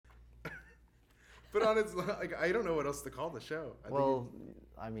But on its like, I don't know what else to call the show.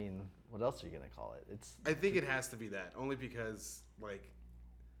 I mean, what else are you gonna call it? I think it has to be that, only because like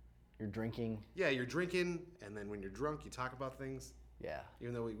you're drinking. Yeah, you're drinking, and then when you're drunk, you talk about things. Yeah.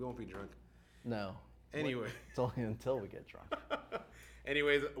 Even though we won't be drunk. No. Anyway. It's only until we get drunk.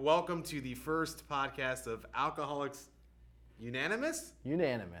 Anyways, welcome to the first podcast of Alcoholics Unanimous?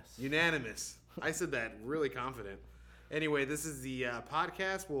 Unanimous. I said that really confident. Anyway, this is the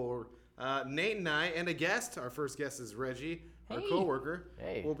podcast where Nate and I, and a guest, our first guest is Reggie, our coworker.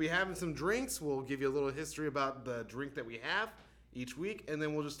 Hey. We'll be having some drinks. We'll give you a little history about the drink that we have each week, and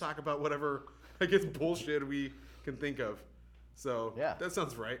then we'll just talk about whatever, I guess, bullshit we can think of. So, yeah, that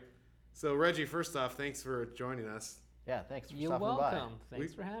sounds right. So, Reggie, first off, thanks for joining us. Yeah, thanks for You're stopping welcome. by.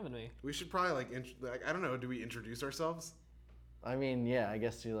 Thanks for having me. We should probably, I don't know, do we introduce ourselves? I mean, yeah, I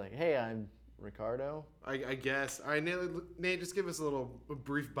guess you're like, hey, I'm Ricardo. I guess. All right, Nate, just give us a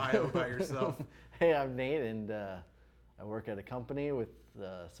brief bio about yourself. Hey, I'm Nate, and I work at a company with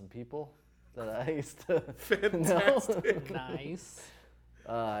some people that I used to Fantastic. Nice.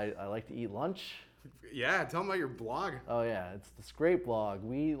 I like to eat lunch. Yeah, tell them about your blog. Oh, yeah, it's this great blog,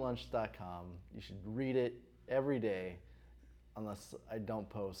 weeatlunch.com. You should read it every day, unless I don't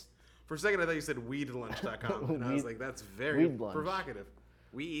post. For a second, I thought you said weedlunch.com, and I was like, that's very provocative.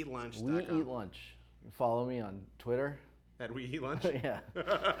 Weeatlunch.com. We Eat Lunch. You follow me on Twitter. At We Eat Lunch? Yeah.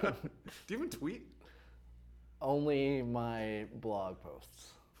 Do you even tweet? Only my blog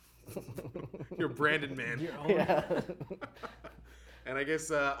posts. You're a branded man. Yeah. And I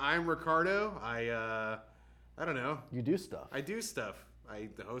guess I'm Ricardo. I don't know. You do stuff. I do stuff. I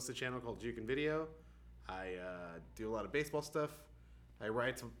host a channel called Juke and Video. I do a lot of baseball stuff. I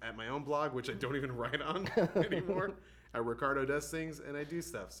write at my own blog, which I don't even write on anymore. Ricardo does things, and I do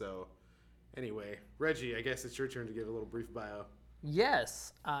stuff. So anyway, Reggie, I guess it's your turn to give a little brief bio.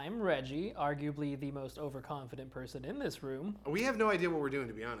 Yes, I'm Reggie, arguably the most overconfident person in this room. We have no idea what we're doing,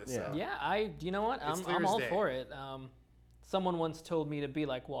 to be honest. Yeah, so. Yeah, you know what? I'm all for it. Someone once told me to be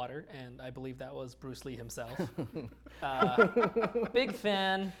like water, and I believe that was Bruce Lee himself. Big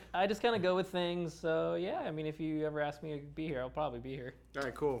fan. I just kind of go with things. So, yeah, I mean, if you ever ask me to be here, I'll probably be here. All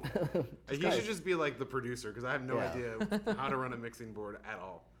right, cool. He should just be like the producer, because I have no idea how to run a mixing board at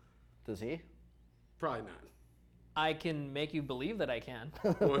all. Does he? Probably not. I can make you believe that I can.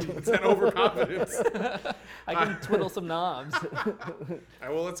 Well, it's an overconfidence. I can twiddle some knobs. All right,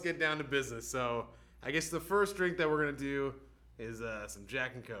 well, let's get down to business. So I guess the first drink that we're going to do is some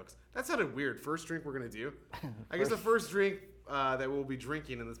Jack and Cokes. That sounded weird. First drink we're going to do? I guess the first drink that we'll be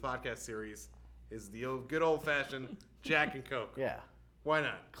drinking in this podcast series is the good old-fashioned Jack and Coke. Yeah. Why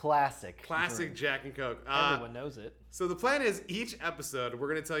not? Classic drink. Jack and Coke. Everyone knows it. So the plan is each episode, we're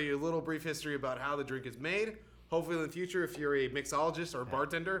going to tell you a little brief history about how the drink is made. Hopefully in the future, if you're a mixologist or a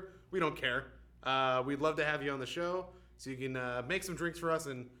bartender, we don't care. We'd love to have you on the show so you can make some drinks for us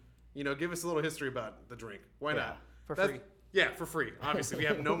and, give us a little history about the drink. Why not? For free. Yeah, for free. Obviously, we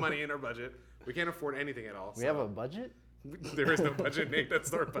have no money in our budget. We can't afford anything at all. We have a budget? There is no budget, Nate.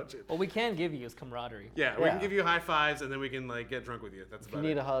 That's our budget. What we can give you is camaraderie. Yeah, we can give you high fives and then we can get drunk with you. That's about it. If you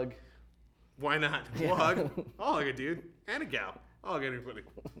need a hug. Why not? We'll hug. I'll hug a dude and a gal. I'll hug anybody.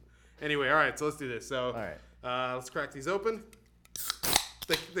 Anyway, all right, so let's do this. So, all right. Let's crack these open.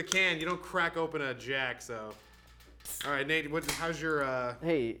 The can, you don't crack open a Jack, so. All right, Nate, how's your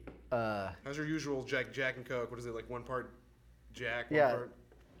how's your usual Jack and Coke? What is it, like 1 part Jack, 1 part?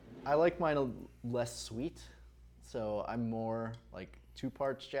 I like mine less sweet, so I'm more like 2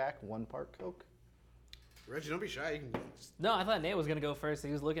 parts Jack, 1 part Coke. Reggie, don't be shy. You can just... No, I thought Nate was gonna go first.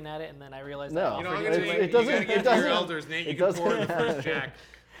 He was looking at it, and then I realized. No, you gotta give to your elders, Nate. You can pour the first Jack.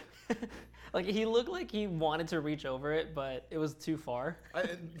 Like, he looked like he wanted to reach over it, but it was too far.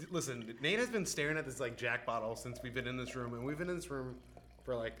 Listen, Nate has been staring at this Jack bottle since we've been in this room, and we've been in this room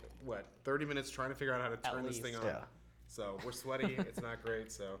for 30 minutes trying to figure out how to turn this thing on. Yeah. So we're sweaty. It's not great.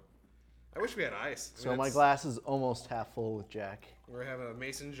 So I wish we had ice. So my glass is almost half full with Jack. We're having a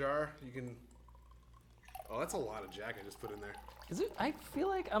mason jar. You can. Oh, that's a lot of Jack I just put in there. Is it? I feel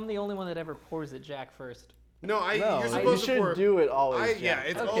like I'm the only one that ever pours it Jack first. No, you're supposed to pour. You should do it always. Yeah,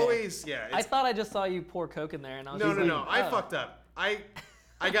 it's always. Yeah. I thought I just saw you pour Coke in there, and I was No. I fucked up. I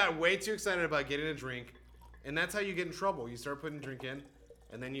got way too excited about getting a drink, and that's how you get in trouble. You start putting a drink in,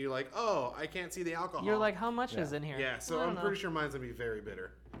 and then you're like, oh, I can't see the alcohol. You're like, how much is in here? Yeah, so I'm pretty sure mine's gonna be very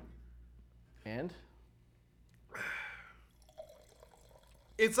bitter. And?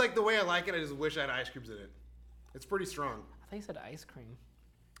 It's like the way I like it. I just wish I had ice cubes in it. It's pretty strong. I thought you said ice cream.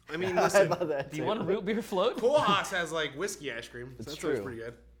 I mean, listen. Do you want a root beer float? Cool Haas has whiskey ice cream. It's so true. That's pretty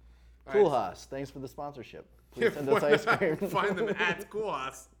good. Cool Haas, thanks for the sponsorship. Please send us ice cream. Find them at Cool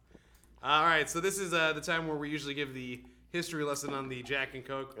Haas. All right, so this is the time where we usually give the history lesson on the Jack and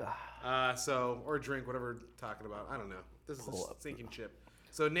Coke. Or drink, whatever we're talking about. I don't know. This is a sinking ship.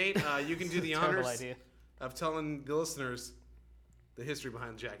 So Nate, you can do the honors of telling the listeners the history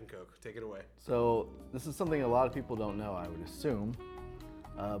behind Jack and Coke. Take it away. So this is something a lot of people don't know, I would assume.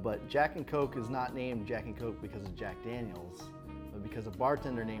 But Jack and Coke is not named Jack and Coke because of Jack Daniels, but because a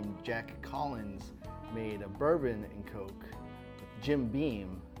bartender named Jack Collins made a bourbon and Coke with Jim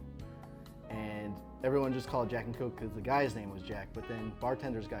Beam, and everyone just called it Jack and Coke because the guy's name was Jack, but then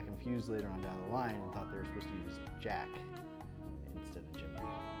bartenders got confused later on down the line and thought they were supposed to use Jack instead of Jim Beam.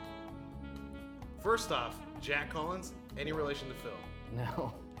 First off, Jack Collins, any relation to Phil?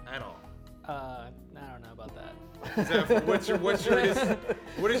 No. At all? I don't know about that. What is your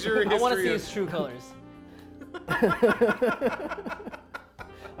history? I want to see his true colors.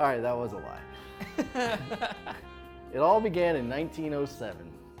 All right, that was a lie. It all began in 1907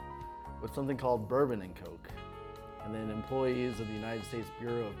 with something called Bourbon and Coke, and then employees of the United States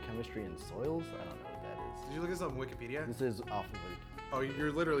Bureau of Chemistry and Soils. I don't know what that is. Did you look this up on Wikipedia? This is off of Wikipedia. Oh,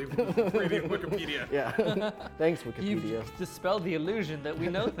 you're literally reading Wikipedia. Yeah. Thanks, Wikipedia. You've dispelled the illusion that we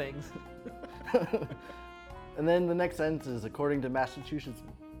know things. And then the next sentence is, according to Massachusetts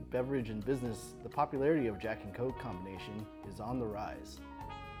Beverage and Business, the popularity of Jack and Coke combination is on the rise.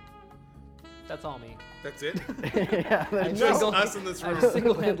 That's all me. That's it? Yeah, just us in this room. I've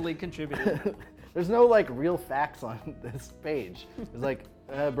single-handedly contributed. There's no real facts on this page. It's like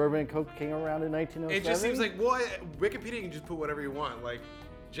Bourbon and Coke came around in 1907. It just seems like, well, Wikipedia can just put whatever you want. Like,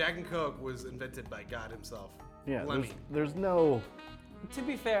 Jack and Coke was invented by God himself. Yeah, Lemmy. there's no... To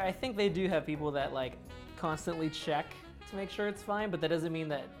be fair, I think they do have people that constantly check to make sure it's fine, but that doesn't mean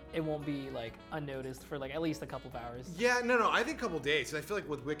that it won't be unnoticed for at least a couple of hours. Yeah, no, I think a couple days. I feel like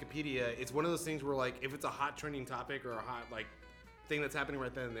with Wikipedia, it's one of those things where if it's a hot trending topic or a hot thing that's happening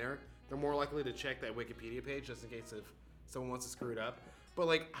right then and there, they're more likely to check that Wikipedia page just in case if someone wants to screw it up.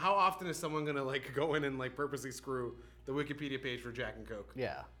 But how often is someone gonna go in and purposely screw the Wikipedia page for Jack and Coke?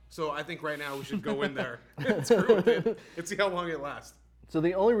 Yeah. So I think right now we should go in there and screw with it and see how long it lasts. So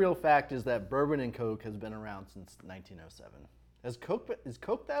the only real fact is that Bourbon and Coke has been around since 1907. Is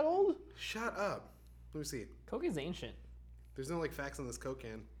Coke that old? Shut up. Let me see. Coke is ancient. There's no facts on this Coke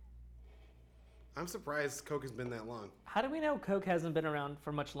can. I'm surprised Coke has been that long. How do we know Coke hasn't been around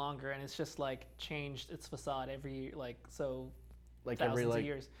for much longer and it's just changed its facade every thousands of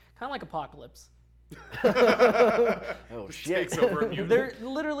years? Kind of like Apocalypse. Oh shit! Takes over a mutant. They're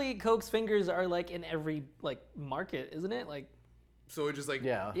literally Coke's fingers are in every market, isn't it? So it just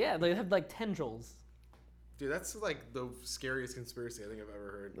yeah. Yeah, they have tendrils. Dude, that's the scariest conspiracy I think I've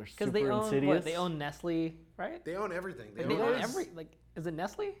ever heard. Because they own insidious. What? They own Nestle, right? They own everything. They own every Is it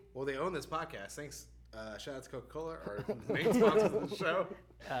Nestle? Well, they own this podcast. Thanks. Shout out to Coca-Cola, our main sponsor of the show.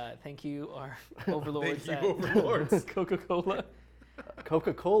 Thank you, our overlords. Thank you, overlords. Coca-Cola.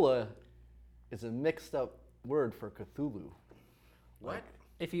 Coca-Cola is a mixed up word for Cthulhu. What?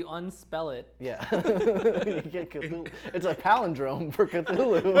 If you unspell it. Yeah. You get Cthulhu. It's a palindrome for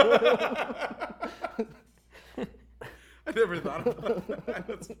Cthulhu. I never thought about that.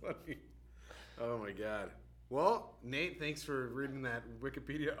 That's funny. Oh my god. Well, Nate, thanks for reading that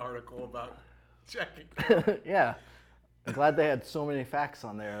Wikipedia article about Jack and Coke. Yeah. I'm glad they had so many facts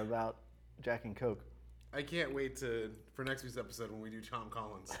on there about Jack and Coke. I can't wait for next week's episode when we do Tom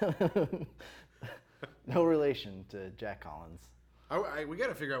Collins. No relation to Jack Collins. We got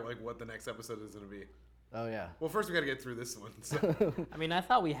to figure out what the next episode is going to be. Oh yeah. Well, first we got to get through this one. So. I mean, I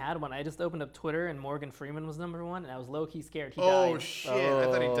thought we had one. I just opened up Twitter and Morgan Freeman was number one, and I was low-key scared he died. Oh shit! I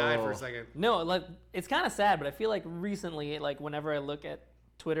thought he died for a second. No, it's kind of sad, but I feel like recently, whenever I look at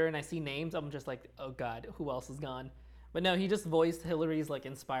Twitter and I see names, I'm just oh god, who else is gone? But no, he just voiced Hillary's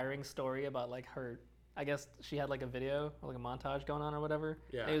inspiring story about her. I guess she had a video or a montage going on or whatever.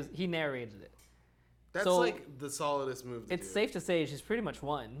 Yeah. He narrated it. That's so, the solidest move to It's safe to say she's pretty much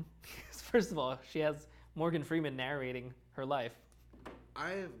won. First of all, she has Morgan Freeman narrating her life.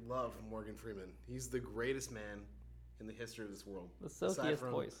 I love Morgan Freeman. He's the greatest man in the history of this world. The silkiest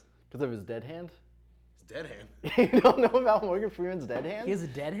voice. Because of his dead hand? His dead hand? You don't know about Morgan Freeman's dead hand? He has a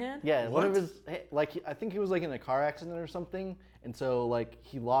dead hand? Yeah, one of his, I think he was in a car accident or something, and so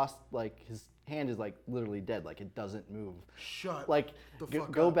he lost, his hand is literally dead, it doesn't move. Shut the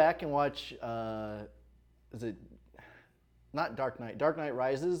fuck go up. back and watch, is it, not Dark Knight, Dark Knight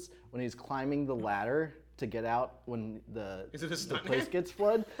Rises, when he's climbing the ladder to get out when the place gets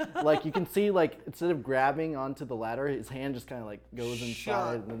flooded. You can see, instead of grabbing onto the ladder, his hand just kind of goes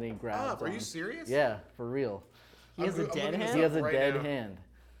inside and then he grabs. Are you serious? Yeah, for real. He has a dead hand? He has a dead hand.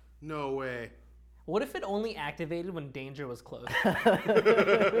 No way. What if it only activated when danger was close? Kind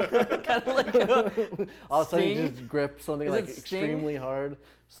of like all of a sudden you Sting? just grip something Is like it Sting? extremely hard.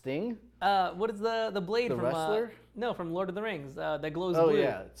 Sting? What is the blade The from? wrestler? No, from Lord of the Rings. That glows Oh blue.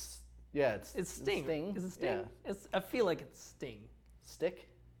 yeah, It's Sting. Sting. Is it Sting? Yeah. I feel like it's Sting. Stick?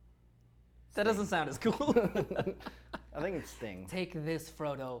 That doesn't sound as cool. I think it's Sting. Take this,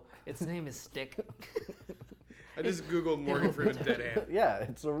 Frodo. Its name is Stick. I just googled Morgan Freeman's dead hand. Yeah,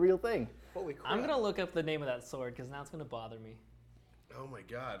 it's a real thing. Holy crap! I'm gonna look up the name of that sword because now it's gonna bother me. Oh my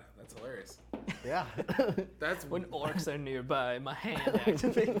god, that's hilarious. Yeah. That's When orcs are nearby, my hand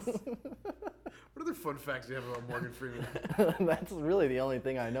activates. What other fun facts do you have about Morgan Freeman? That's really the only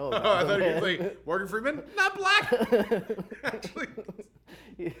thing I know about Oh, I him, thought you man. were like Morgan Freeman, not black. Actually,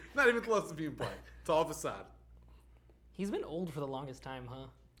 not even close to being black. It's all facade. He's been old for the longest time, huh?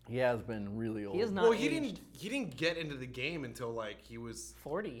 He has been really old. He is not Well, aged. he didn't get into the game until like he was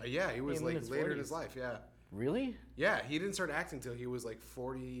 40. yeah, he was In like his later in 40s. his life. Yeah, Really? yeah, he didn't start acting until he was like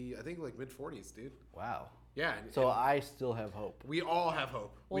 40. I think like mid 40s, dude. Wow. Yeah. So I still have hope. we all have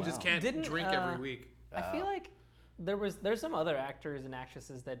hope. We Well, just can't didn't, drink every week. I feel like there's some other actors and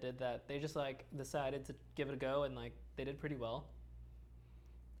actresses that did that. They just like decided to give it a go and like they did pretty well.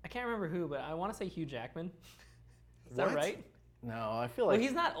 I can't remember who, but I want to say Hugh Jackman. Is What? that right? No, I feel like. Well,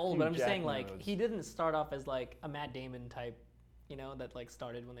 he's not old, Hugh but I'm just saying Jackman like was- he didn't start off as like a Matt Damon type, that like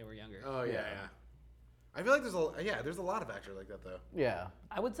started when they were younger. Oh yeah, Yeah. yeah. I feel like there's a lot of actors like that though. Yeah.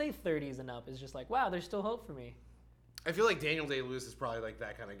 I would say 30s and up is just like, wow, there's still hope for me. I feel like Daniel Day-Lewis is probably like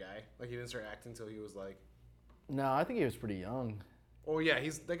that kind of guy. Like he didn't start acting until he was like, No, I think he was pretty young. oh yeah,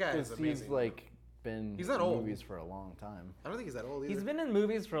 that guy is 'Cause amazing. he's like been He's not in old. movies for a long time. I don't think he's that old either. He's been in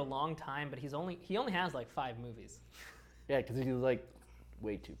movies for a long time, but he only has like 5 movies. Yeah, because he's like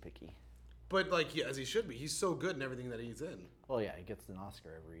way too picky. But like, yeah, as he should be. He's so good in everything that he's in. Well, yeah, he gets an Oscar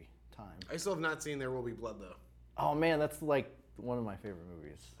every time. I still have not seen There Will Be Blood though. Oh man, that's like one of my favorite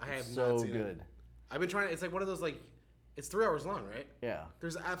movies. I have It's not so seen it. good. I've been trying. It's like one of those like, it's 3 hours long, right? Yeah.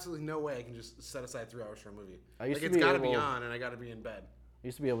 There's absolutely no way I can just set aside 3 hours for a movie. I used Like to it's be got to be able- on, and I got to be in bed. I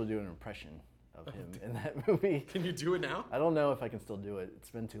used to be able to do an impression of him in that movie. Can you do it now? I don't know if I can still do it. It's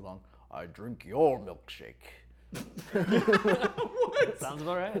been too long. I drink your milkshake. Sounds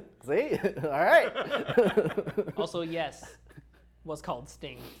about right. See? All right. Also, yes, was called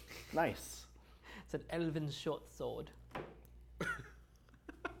Sting. Nice. It's an elven short sword.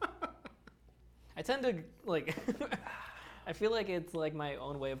 I tend to like. I feel like it's like my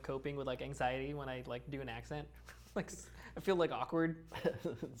own way of coping with like anxiety when I like do an accent. I feel like awkward.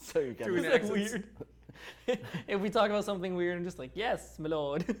 So you got Doing It's like accents. weird. If we talk about something weird, I'm just like, yes, my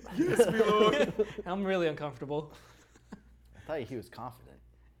lord. Yes, my lord. I'm really uncomfortable. I thought he was confident.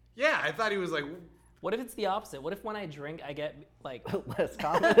 Yeah, I thought he was like, What if it's the opposite? What if when I drink, I get like Less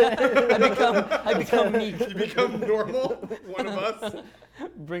confident. I become meek. you become normal, one of us.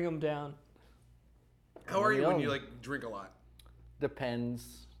 Bring them down. How are you when Young. you like drink a lot?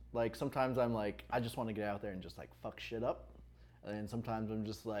 Depends. Like sometimes I'm like, I just want to get out there and just like fuck shit up. And then sometimes I'm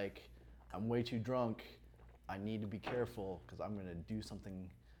just like, I'm way too drunk. I need to be careful because I'm gonna do something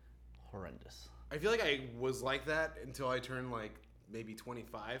horrendous. I feel like I was like that until I turned like maybe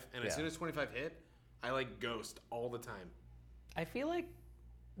 25, and as Yeah. soon as 25 hit, I like ghost all the time. I feel like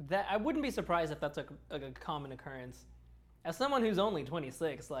that I wouldn't be surprised if that's a common occurrence. As someone who's only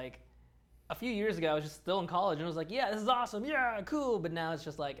 26, like a few years ago, I was just still in college and I was like, yeah, this is awesome, yeah, cool. But now it's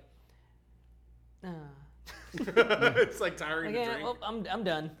just like, It's like tiring to okay, drink. well, I'm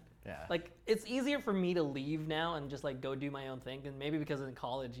done. Yeah. Like it's easier for me to leave now and just like go do my own thing. And maybe because in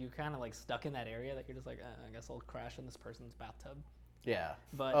college you're kind of like stuck in that area that you're just like, I guess I'll crash in this person's bathtub. Yeah.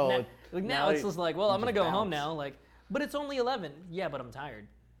 But Oh, now it's just like, well, you I'm gonna just go home bounce. now. Like, but it's only 11. Yeah, but I'm tired.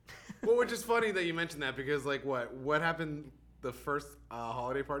 Well, which is funny that you mentioned that because like what happened the first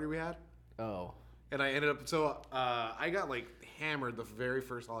holiday party we had, Oh. and I ended up I got like hammered the very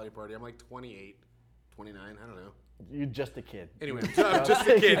first holiday party. I'm like 28, 29, I don't know. You're just a kid. Anyway, I'm just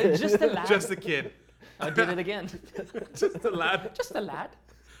a kid. Just a lad. Just a kid. I did it again. Just a lad. Just a lad.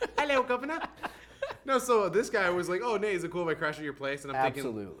 Hello, governor. No, so this guy was like, "Oh, Nate, is it cool if I crash at your place?" And I'm thinking,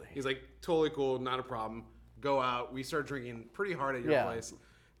 Absolutely. he's like, "Totally cool, not a problem." Go out. We start drinking pretty hard at your Yeah. place.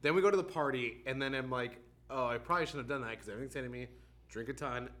 Then we go to the party, and then I'm like, "Oh, I probably shouldn't have done that because everything's saying to me, drink a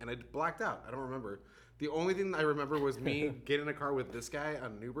ton," and I blacked out. I don't remember. The only thing I remember was me getting in a car with this guy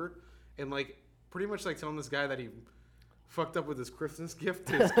on an Uber, and like pretty much like telling this guy that he fucked up with his Christmas gift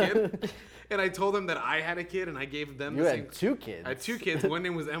to his kid. And I told him that I had a kid, and I gave them You the had same. 2 kids. I had 2 kids. One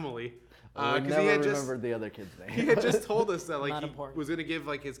name was Emily. I Because never he had just remembered the other kid's name. he had just told us that like Not he important. was gonna give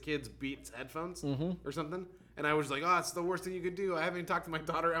like his kids Beats headphones or something, And I was like, oh, it's the worst thing you could do. I haven't even talked to my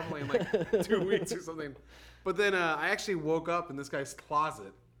daughter Emily in like 2 weeks or something. But then I actually woke up in this guy's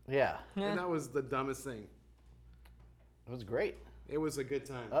closet. Yeah. And that was the dumbest thing. It was great. It was a good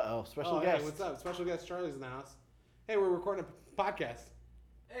time. Uh-oh, special guest. Hey, what's up? Special guest Charlie's in the house. Hey, we're recording a podcast.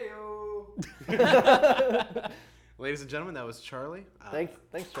 Heyo. Ladies and gentlemen, that was Charlie. Thanks,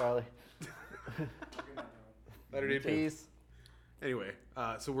 Charlie. Better day, Peace. Anyway,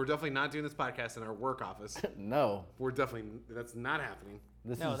 so we're definitely not doing this podcast in our work office. No. That's not happening.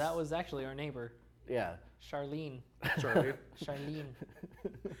 That was actually our neighbor. Yeah. Charlene. Charlie. Charlene.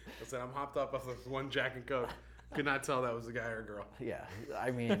 Listen, I'm hopped up off of one Jack and Coke. Could not tell that was a guy or a girl. Yeah, I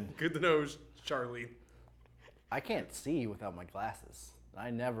mean. Good to know it was Charlene. I can't see without my glasses.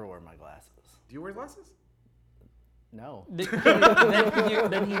 I never wear my glasses. Do you wear glasses? No.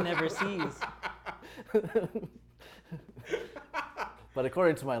 Then he never sees. But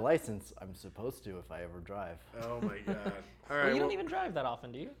according to my license, I'm supposed to if I ever drive. Oh my god! All right. Well, you don't even drive that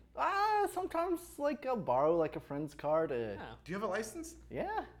often, do you? Sometimes like I'll borrow like a friend's car to. Yeah. Do you have a license?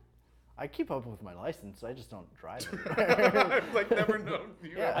 Yeah. I keep up with my license. I just don't drive it. I've like never known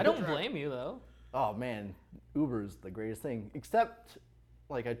you. Yeah. I don't blame you though. Oh man, Uber's the greatest thing. Except,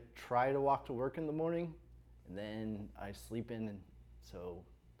 like I try to walk to work in the morning, and then I sleep in, and so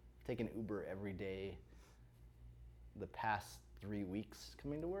I've taken Uber every day. The past 3 weeks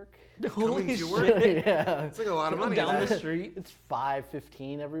coming to work. Holy to work? shit. Yeah. It's like a lot of money. Down the street. It's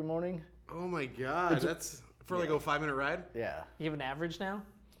 5:15 every morning. Oh my god, that's for like a 5-minute ride. Yeah. You have an average now?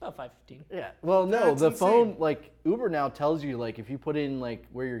 It's about 5:15. Yeah. Well, no, That's the insane. phone, like Uber now tells you, like if you put in like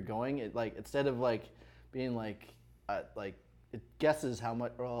where you're going, it like instead of like being like it guesses how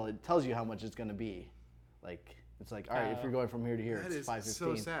much. Well, it tells you how much it's gonna be. Like it's like, all right, if you're going from here to here, That it's is 5:15.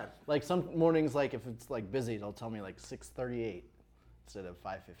 so sad. Like some mornings, like if it's like busy, it'll tell me like 6:38 instead of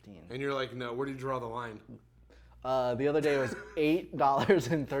 5:15. And you're like, no, where do you draw the line? The other day it was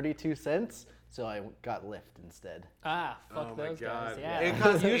 $8.32, so I got Lyft instead. Ah, fuck Oh my those God. guys. Yeah. It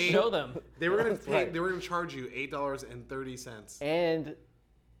costs You $8. show them. They were gonna Right. They were gonna charge you $8.30. And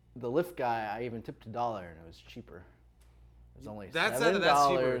the Lyft guy, I even tipped $1, and it was cheaper. It was only That's cheaper.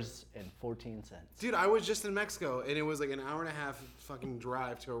 $7.14. Dude, I was just in Mexico, and it was like an hour and a half fucking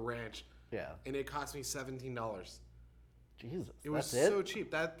drive to a ranch, Yeah. and it cost me $17. Jesus. It was that's so it?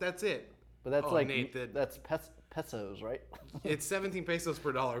 cheap. That's it. But that's Oh, like Nate, that's pesos, right? It's 17 pesos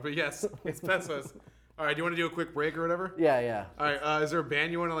per dollar, but yes, it's pesos. All right, do you want to do a quick break or whatever? Yeah. All right, is there a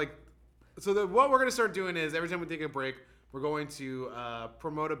band you want to like? So what we're gonna start doing is every time we take a break, we're going to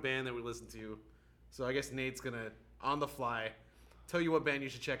promote a band that we listen to. So I guess Nate's gonna on the fly tell you what band you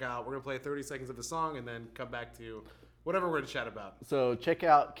should check out. We're gonna play 30 seconds of the song and then come back to whatever we're gonna chat about. So check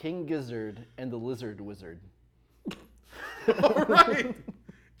out King Izard and the Lizard Wizard. All right,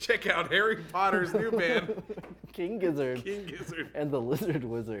 check out Harry Potter's new band, King Izard King Izard. and the Lizard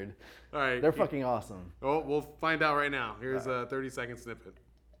Wizard. All right, They're fucking awesome. Oh, we'll find out right now. Here's a 30-second snippet.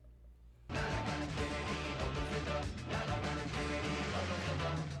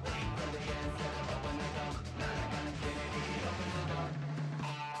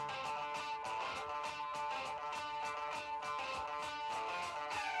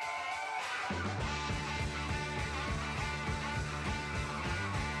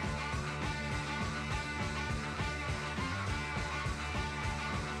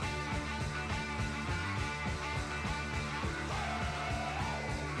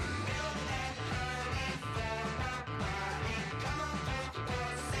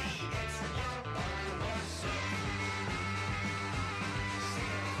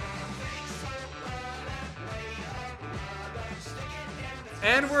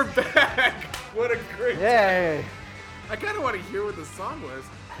 And we're back. What a great Yay! I kind of want to hear what the song was.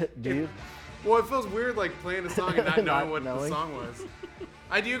 Do you? Well, it feels weird like playing a song and not knowing Not what the knowing. song was.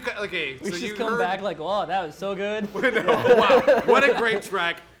 I do. Okay, We so should you just come heard. back like, oh, that was so good. No, wow, what a great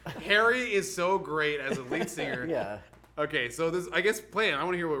track. Harry is so great as a lead singer. Yeah. Okay, so this, I guess, play it. I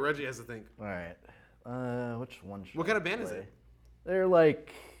want to hear what Reggie has to think. All right. Which one should What kind of band is play? it? They're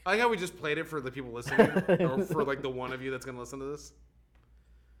like. I like how we just played it for the people listening, or for like the one of you that's gonna listen to this.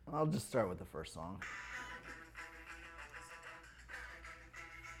 I'll just start with the first song.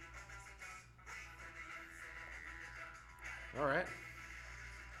 All right.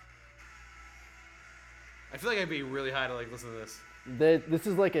 I feel like I'd be really high to like listen to this. This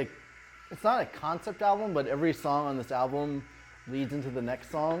is like it's not a concept album, but every song on this album leads into the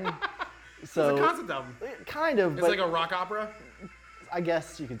next song. So It's a concept album. kind of, It's but like a rock opera. I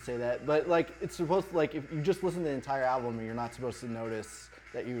guess you could say that. But like it's supposed to, like if you just listen to the entire album, you're not supposed to notice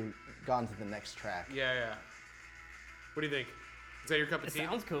that you've gone to the next track. Yeah, yeah. What do you think? Is that your cup of It tea?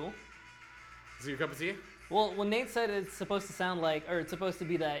 sounds cool. Is it your cup of tea? Well, when Nate said it's supposed to sound like, or it's supposed to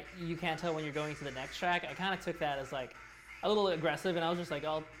be that you can't tell when you're going to the next track, I kind of took that as like a little aggressive, and I was just like,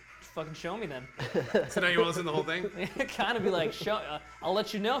 "Oh, fucking show me then." So now you want to listen to the whole thing? Kind of be like, I'll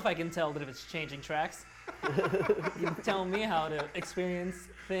let you know if I can tell that if it's changing tracks. You tell me how to experience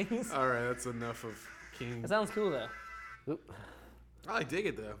things. All right, that's enough of King. It sounds cool though. Oop. I dig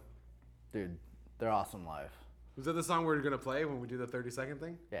it though. Dude, they're awesome live. Was that the song we're gonna play when we do the 30-second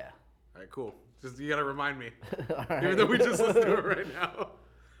thing? Yeah. All right, cool. Just you gotta remind me, All right. even though we just listened to it right now. All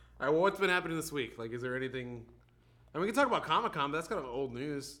right, well, what's been happening this week? Like, is there anything? And we can talk about Comic-Con, but that's kind of old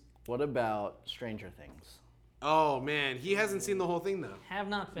news. What about Stranger Things? Oh man, he hasn't seen the whole thing though. Have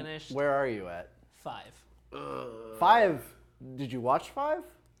not finished. Where are you at? 5. 5? Did you watch 5?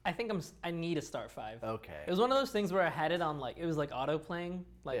 I think I need to start 5. Okay. It was one of those things where I had it on like, it was like auto playing,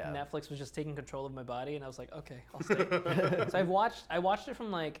 like Yeah. Netflix was just taking control of my body, and I was like, okay, I'll stay. So I watched it from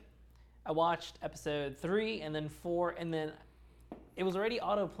like, I watched episode 3 and then 4, and then it was already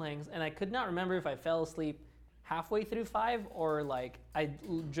auto playing, and I could not remember if I fell asleep halfway through 5 or like I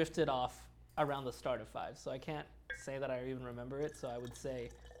drifted off around the start of 5. So I can't say that I even remember it. So I would say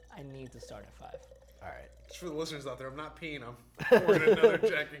I need to start at 5. All right. Just for the listeners out there, I'm not peeing. I'm pouring another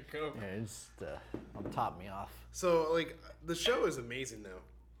Jack and Coke. Yeah, just top me off. So like the show is amazing though.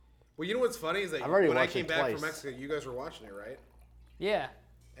 Well, you know what's funny is that I've already when I watched came it back twice. from Mexico, you guys were watching it, right? Yeah.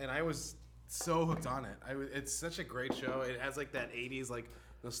 And I was so hooked on it. It's such a great show. It has like that 80s like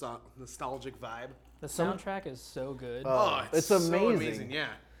nostalgic vibe. The soundtrack is so good. It's so amazing. Yeah.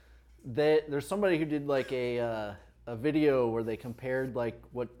 There's somebody who did like a video where they compared like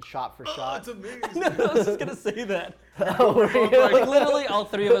what shot for Oh, shot. it's amazing. I was just gonna say that. Oh, really? Like literally, all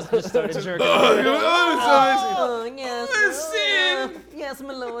 3 of us just started jerking. Oh, Oh, yes. Sin. Yes,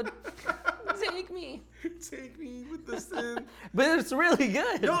 my lord. Take me. Take me with the sin. But it's really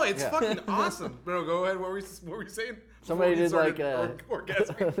good. No, it's Yeah. fucking awesome. Bro, go ahead. What were you saying? Somebody did Before we like started a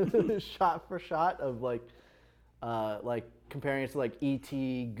orgasming. shot for shot of like comparing it to like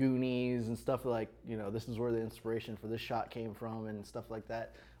E.T., Goonies, and stuff like, you know, this is where the inspiration for this shot came from and stuff like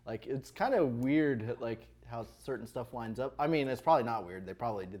that. Like, it's kind of weird, like, how certain stuff lines up. I mean, it's probably not weird. They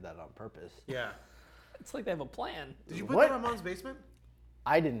probably did that on purpose. Yeah. It's like they have a plan. Did you put What? that on Mom's Basement?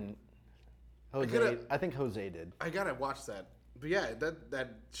 I didn't. gotta- I think Jose did. I gotta watch that. But yeah, that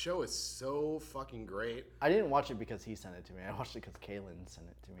show is so fucking great. I didn't watch it because he sent it to me. I watched it because Kaylin sent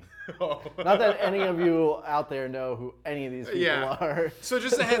it to me. Oh. Not that any of you out there know who any of these people Yeah. are. So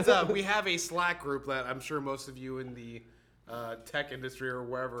just a heads up, we have a Slack group that I'm sure most of you in the tech industry or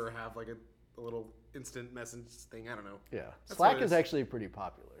wherever have like a little instant message thing. I don't know. Yeah. That's Slack what it is is. actually pretty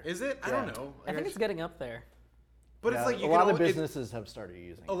popular. Is it? I Yeah. don't know. I think it's getting up there. But Yeah, it's like you a can lot of only- businesses have started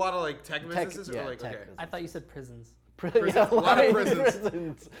using a it. lot of like tech businesses yeah, or like tech okay. businesses. I thought you said prisons. Yeah, a lot of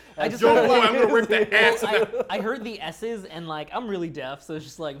prisons. I just Yo, heard, boy, I'm gonna rip the ass out. I heard the S's and like I'm really deaf, so it's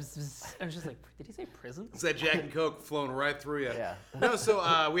just like I was just like, did he say prison? It's that Jack and Coke flowing right through you. Yeah. No,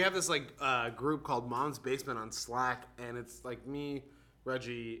 so we have this like group called Mom's Basement on Slack, and it's like me,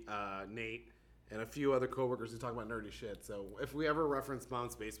 Reggie, Nate, and a few other coworkers who talk about nerdy shit. So if we ever reference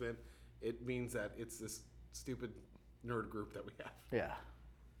Mom's Basement, it means that it's this stupid nerd group that we have. Yeah.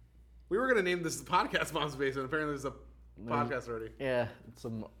 We were gonna name this the podcast Mom's Basement. Apparently, there's a podcast already. Yeah. It's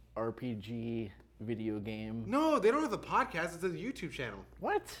some RPG video game. No, they don't have the podcast. It's a YouTube channel.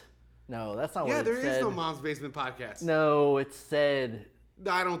 What? No, that's not Yeah, what there it is said. no Mom's Basement podcast. No, it said,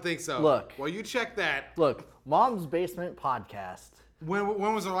 I don't think so. Look. Well, you check that. look, Mom's Basement Podcast. When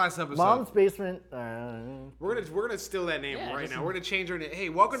was our last episode? Mom's Basement. We're gonna steal that name Yeah, right just now. We're gonna change our name. Hey,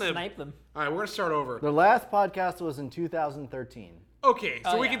 welcome to. Snipe them. All right, we're gonna start over. The last podcast was in 2013. Okay,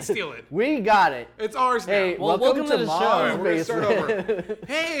 so Oh, we yeah. can steal it. We got it. It's ours now. Hey, Well, welcome welcome to to the show. Mom's All right, we're gonna start Basement. over.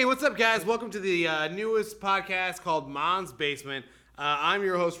 Hey, what's up, guys? Welcome to the newest podcast called Mom's Basement. I'm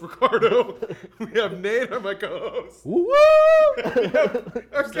your host, Ricardo. We have Nate, my co-host. Woo!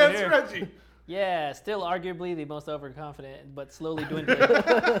 Our guest, here. Reggie. Yeah, still arguably the most overconfident, but slowly dwindling.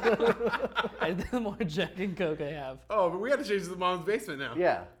 And the more Jack and Coke I have. Oh, but we got to change to the Mom's Basement now.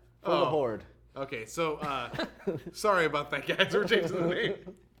 Yeah, for the Oh. horde. Okay, so sorry about that, guys. We're changing the name.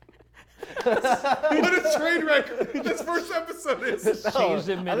 What a train wreck this first episode is. Changed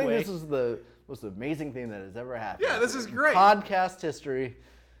it I think midway. this is the most amazing thing that has ever happened. Yeah, this is great. Podcast history.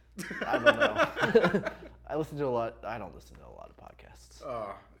 I don't know. I listen to a lot. I don't listen to a lot of podcasts.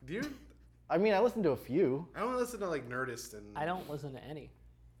 Do you? I mean, I listen to a few. I don't listen to like Nerdist and. I don't listen to any.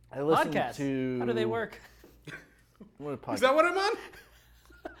 I listen Podcasts. to. How do they work? What Is that what I'm on?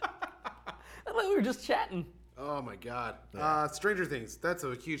 I thought we were just chatting. Oh my God. Yeah. Stranger Things. That's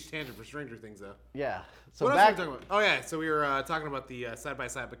a huge tangent for Stranger Things, though. Yeah. So What else were we talking about? Oh yeah, so we were talking about the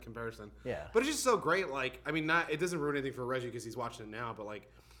side-by-side comparison. Yeah. But it's just so great. Like, I mean, it doesn't ruin anything for Reggie because he's watching it now. But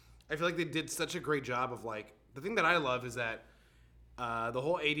like, I feel like they did such a great job of like the thing that I love is that the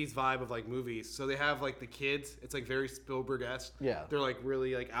whole '80s vibe of like movies. So they have like the kids. It's like very Spielberg-esque. Yeah. They're like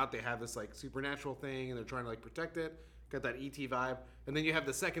really like out. They have this like supernatural thing, and they're trying to like protect it. Got that ET vibe. And then you have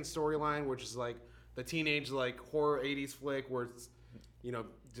the second storyline, which is like the teenage like horror '80s flick where it's, you know,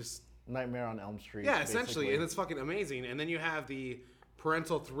 just Nightmare on Elm Street. yeah, essentially, and it's fucking amazing. And then you have the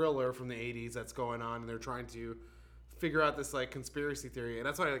parental thriller from the '80s that's going on, and they're trying to figure out this like conspiracy theory. And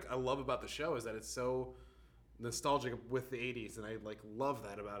that's what I love about the show is that it's so nostalgic with the '80s, and I like love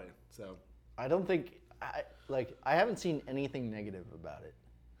that about it. So I don't think I haven't seen anything negative about it.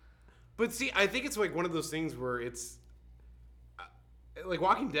 but see, I think it's like one of those things where it's like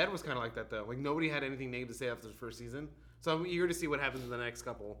Walking Dead was kind of like that though. Like nobody had anything negative to say after the first season. So I'm eager to see what happens in the next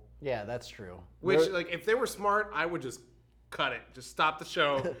couple. Yeah, that's true. Which, like, if they were smart, I would just cut it. Just stop the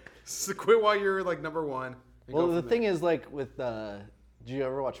show. Quit while you're, like, number one. Well, the thing is, like, with, did you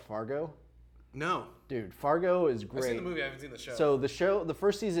ever watch Fargo? No. Dude, Fargo is great. I've seen the movie, I haven't seen the show. So the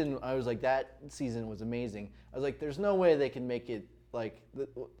first season, I was like, that season was amazing. I was like, there's no way they can make it, like,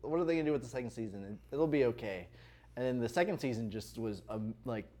 what are they going to do with the second season? It'll be okay. And then the second season just was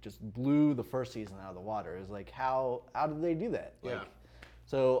just blew the first season out of the water. It was like, how did they do that? Like, Yeah.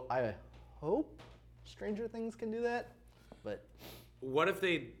 So I hope Stranger Things can do that. But what if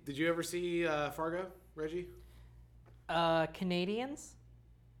did you ever see Fargo, Reggie? Canadians?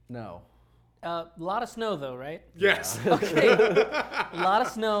 no. A lot of snow though, right? Yes. Okay. A lot of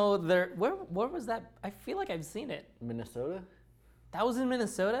snow there. Where was that? I feel like I've seen it. Minnesota? That was in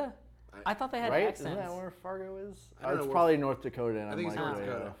Minnesota? I thought they had Right? accents. Isn't that where Fargo is? I don't know It's where- probably North Dakota. And I think I'm it's like, North way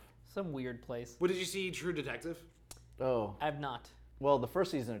Dakota. off. Some weird place. What did you see True Detective? Oh. I've not. Well, the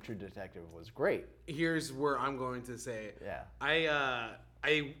first season of True Detective was great. Here's where I'm going to say. Yeah.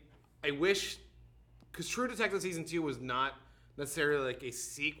 I wish, because True Detective Season 2 was not necessarily like a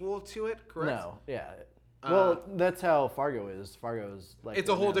sequel to it, correct? No, yeah. Well, that's how Fargo is. Fargo's like It's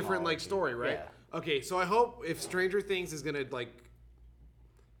a an whole different like anthology. story, right? Yeah. Okay, so I hope if Stranger Things is gonna like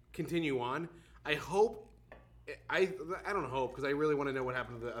continue on, I hope I don't hope because I really want to know what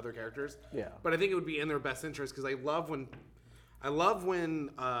happened to the other characters. Yeah. But I think it would be in their best interest because I love when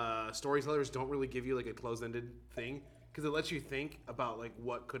storytellers don't really give you like a closed-ended thing because it lets you think about like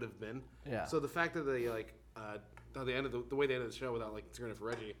what could have been. Yeah. So the fact that they like how they ended the way they ended the show without like screwing it for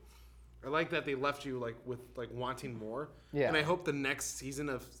Reggie. I like that they left you like with like wanting more. Yeah. And I hope the next season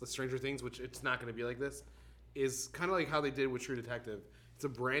of the Stranger Things, which it's not going to be like this, is kind of like how they did with True Detective. It's a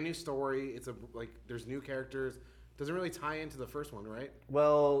brand new story. It's there's new characters. Doesn't really tie into the first one, right?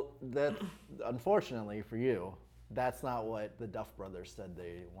 Well, that unfortunately for you, that's not what the Duff brothers said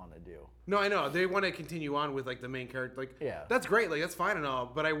they want to do. No, I know they want to continue on with like the main character. Like, Yeah. that's great. Like, that's fine and all.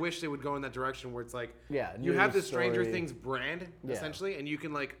 But I wish they would go in that direction where it's like, Yeah, you new have the Stranger story. Things brand Yeah. essentially, and you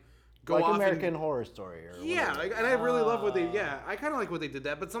can like go Like off American and, Horror Story or yeah, whatever. like, and I really love what they. Yeah, I kind of like what they did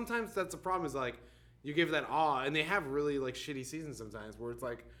that. But sometimes that's the problem is like you give that awe, and they have really like shitty seasons sometimes where it's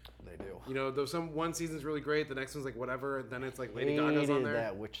like. They do. You know, though one season's really great, the next one's like whatever, and then it's like Lady Gaga's on there.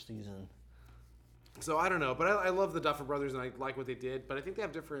 That witch season. So I don't know, but I love the Duffer Brothers and I like what they did, but I think they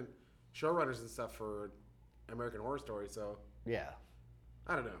have different showrunners and stuff for American Horror Story, so Yeah.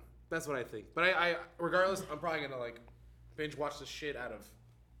 I don't know. That's what I think. But I regardless, I'm probably gonna like binge watch the shit out of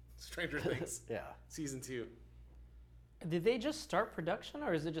Stranger Things Yeah. season 2. Did they just start production,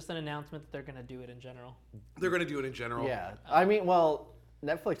 or is it just an announcement that they're going to do it in general? They're gonna do it in general. Yeah. I mean, well,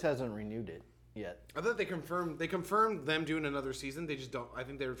 Netflix hasn't renewed it yet. I thought they confirmed them doing another season. They just don't. I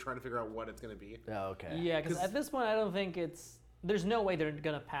think they were trying to figure out what it's gonna be. Oh, okay. Yeah, because at this point, I don't think there's no way they're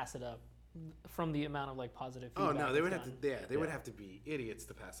going to pass it up from the amount of like positive Oh feedback. no, they it's would have gotten. to. Yeah, they would have to be idiots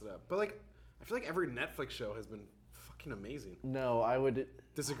to pass it up. But like, I feel like every Netflix show has been fucking amazing. No, I would.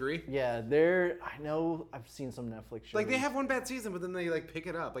 Disagree? Yeah, I know I've seen some Netflix shows. Like they have one bad season, but then they like pick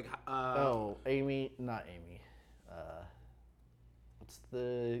it up. Like not Amy. What's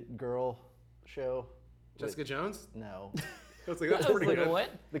the girl show? Jessica Jones. No. I was like, that's I was pretty like, good. what?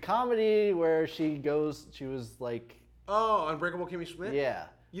 The comedy where she was like, Oh, Unbreakable Kimmy Schmidt. yeah.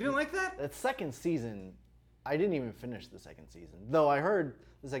 You didn't like that? That second season, I didn't even finish the second season. Though I heard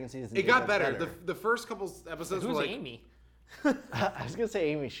the second season. It got better. The first couple episodes Who's were like. Amy? I was gonna say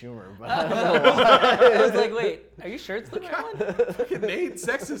Amy Schumer, but I don't know why. I was like, wait, are you sure it's the right one? Fucking Nate,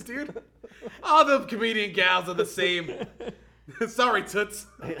 sexist dude. All the comedian gals are the same. Sorry, toots.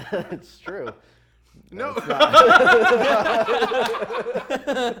 It's true. No. We'll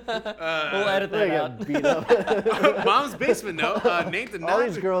edit that out. Beat up. Mom's basement. No, Nate did not. All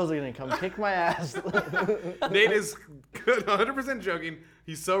these girls are gonna come kick my ass. Nate is 100% joking.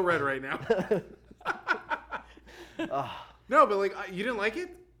 He's so red right now. No, but like you didn't like it?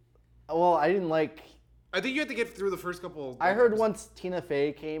 Well, I didn't like. I think you had to get through the first couple. I heard once Tina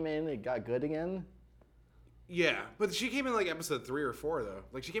Fey came in, it got good again. Yeah, but she came in like episode 3 or 4 though.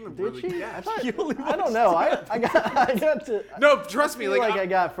 Like she came in Did really. she? Yeah. I don't know. I got to. No, trust me. Like I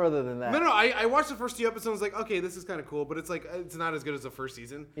got further than that. No. I watched the first 2 episodes. I was like, okay, this is kind of cool, but it's like it's not as good as the first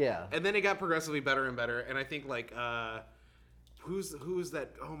season. Yeah. And then it got progressively better and better. And I think like who's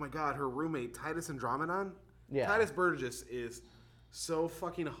that? Oh my God, her roommate Titus Andromedon. Yeah. Titus Burgess is so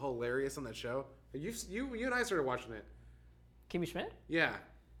fucking hilarious on that show. You and I started watching it. Kimmy Schmidt? Yeah.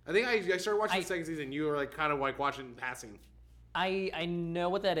 I think I started watching the second season. You were like kind of like watching in passing. I know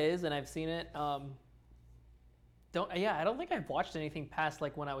what that is and I've seen it. I don't think I've watched anything past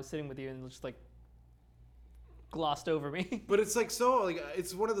like when I was sitting with you and just like glossed over me. But it's like so like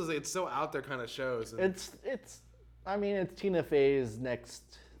it's one of those like, it's so out there kind of shows. And It's Tina Fey's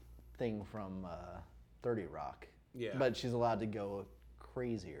next thing from 30 Rock. Yeah. But she's allowed to go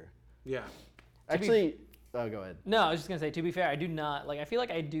crazier. Yeah. Actually, go ahead. No, I was just gonna say. To be fair, I do not like. I feel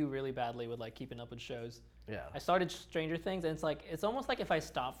like I do really badly with like keeping up with shows. Yeah. I started Stranger Things, and it's almost like if I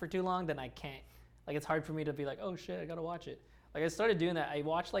stop for too long, then I can't. Like it's hard for me to be like, oh shit, I gotta watch it. Like I started doing that. I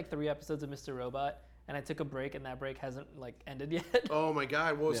watched like 3 episodes of Mr. Robot, and I took a break, and that break hasn't like ended yet. Oh my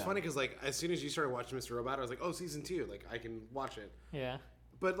God. Well, it's funny because like as soon as you started watching Mr. Robot, I was like, oh, season 2, like I can watch it. Yeah.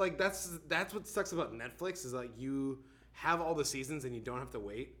 But like that's what sucks about Netflix is like you have all the seasons and you don't have to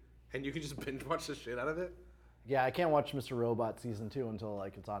wait, and you can just binge watch the shit out of it. Yeah, I can't watch Mr. Robot season 2 until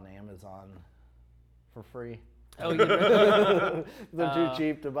like it's on Amazon for free. Oh, you know. They're too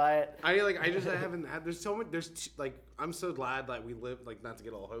cheap to buy it. I haven't had. There's so much. I'm so glad that we live like not to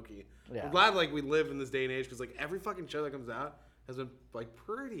get all hokey. Yeah. I'm glad like we live in this day and age because like every fucking show that comes out has been like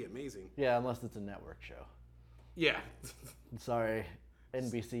pretty amazing. Yeah, unless it's a network show. Yeah. Sorry,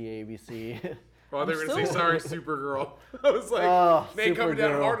 NBC, ABC. Well, they were gonna say sorry, Supergirl. I was like, they coming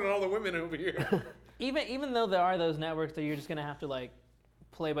down hard on all the women over here. Even though there are those networks that you're just gonna have to like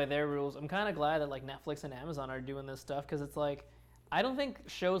play by their rules, I'm kind of glad that like Netflix and Amazon are doing this stuff because it's like I don't think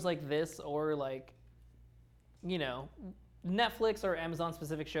shows like this or like Netflix or Amazon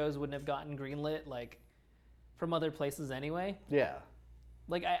specific shows wouldn't have gotten greenlit like from other places anyway. Yeah.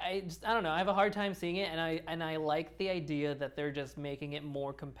 Like I don't know. I have a hard time seeing it, and I like the idea that they're just making it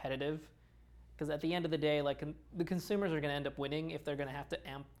more competitive. Because at the end of the day, like the consumers are going to end up winning if they're going to have to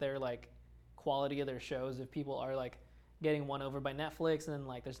amp their like quality of their shows. If people are like getting won over by Netflix and then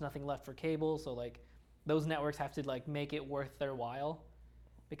like there's nothing left for cable, so like those networks have to like make it worth their while.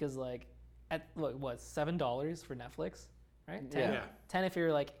 Because like at what $7 for Netflix, right? 10? Yeah. 10 if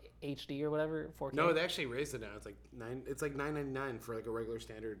you're like HD or whatever 4K. No, they actually raised it now. It's like $9. It's like $9.99 for like a regular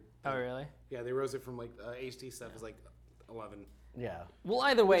standard. Oh really? Yeah, they rose it from like HD stuff is like $11. Yeah. Well,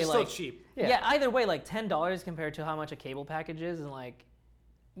 either way, It's like still cheap. Yeah, either way, like $10 compared to how much a cable package is, and like,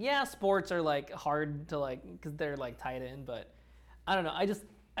 yeah, sports are like hard to like because they're like tied in, but I don't know.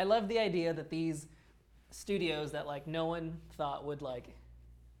 I love the idea that these studios that like no one thought would like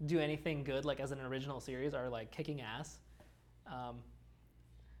do anything good like as an original series are like kicking ass.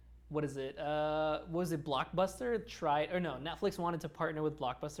 What is it? Was it Blockbuster Netflix wanted to partner with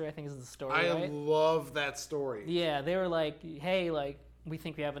Blockbuster, I think is the story, I right? love that story. Yeah, they were like, hey, like we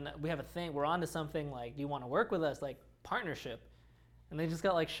think we have a thing, we're onto something, like do you want to work with us, like partnership? And they just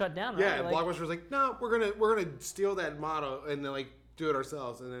got like shut down, right? Yeah, and like, Blockbuster was like, no, we're gonna steal that motto and then like do it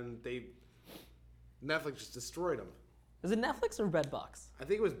ourselves, and then Netflix just destroyed them. Is it Netflix or Redbox? I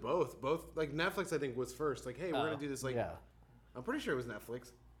think it was both. Both like Netflix, I think was first. Like, hey, we're gonna do this. Like, yeah. I'm pretty sure it was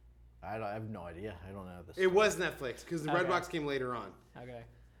Netflix. I have no idea. I don't know this. It was Netflix because the Okay. Redbox came later on. Okay.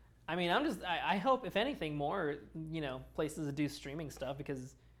 I mean, I hope if anything more, places that do streaming stuff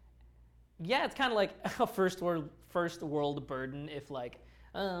because, yeah, it's kind of like a first world burden if like,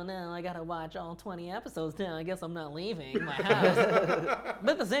 oh no, I gotta watch all 20 episodes now. I guess I'm not leaving my house. But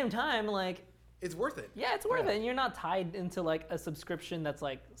at the same time, like, It's worth it. yeah, it's worth it, and you're not tied into like a subscription that's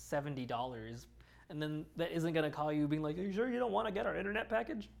like $70. And then that isn't going to call you being like, are you sure you don't want to get our internet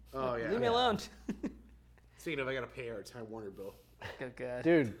package? Oh, yeah. Leave me alone. Speaking of, I got to pay our Time Warner bill. Good God.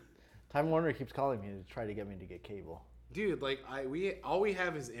 Dude, Time Warner keeps calling me to try to get me to get cable. Dude, like all we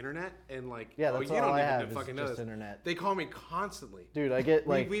have is internet, and like Yeah, that's you all don't I even have is fucking know just this. internet. They call me constantly. Dude, I get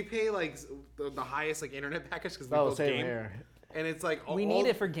like we pay like the highest like internet package because we oh, both same game. here. And it's like we need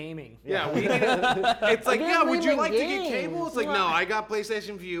it for gaming. Yeah, we need it. It's like, yeah, would you like to get games. cable? It's like, no, I got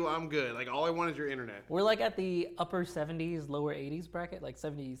PlayStation View. I'm good. Like, all I want is your internet. We're like at the upper 70s, lower 80s bracket, like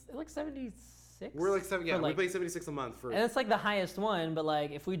 70s, like 76. We're like we pay $76 a month for. And it's like the highest one, but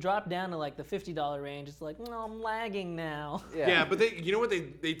like if we drop down to like the $50 range, it's like, no, I'm lagging now. Yeah, but you know what?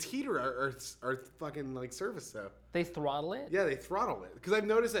 They teeter our fucking like service though. They throttle it. Yeah, they throttle it because I've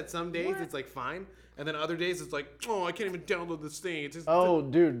noticed that some days it's like fine, and then other days it's like, oh, I can't even download this thing. It's just,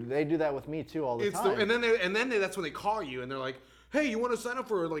 dude, they do that with me too all the time. And then that's when they call you and they're like, hey, you want to sign up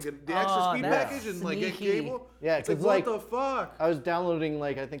for like the extra speed package and like get cable? Yeah, it's like, what the fuck? I was downloading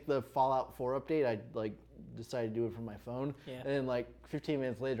like I think the Fallout 4 update. I like decided to do it from my phone, and then like 15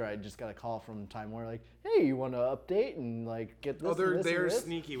 minutes later, I just got a call from Time Warner like, hey, you want to update and like get this? Oh, they're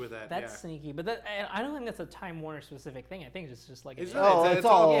sneaky with that. That's sneaky, but I don't think that's a Time Warner specific thing. I think it's just like it's all cable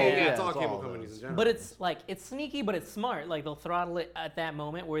all companies in general. But it's like it's sneaky, but it's smart. Like they'll throttle it at that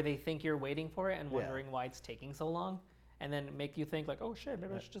moment where they think you're waiting for it and wondering why it's taking so long. And then make you think like, oh shit,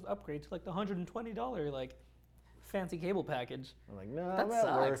 maybe I should just upgrade to like the $120 like fancy cable package. I'm like, no, I'm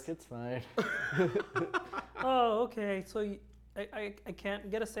at work. It's fine. Oh, okay. So I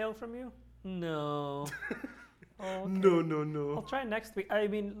can't get a sale from you? No. Oh, okay. No. I'll try next week. I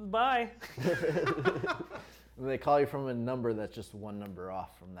mean, bye. And they call you from a number that's just one number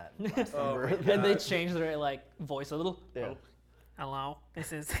off from that last number. And they change their like voice a little. Yeah. Oh, hello.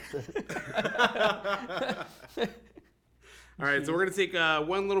 This is. All right, so we're gonna take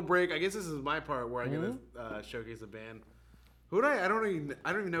one little break. I guess this is my part where I'm gonna showcase a band. I don't even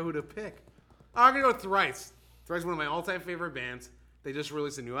know who to pick. Oh, I'm gonna go with Thrice. Thrice is one of my all-time favorite bands. They just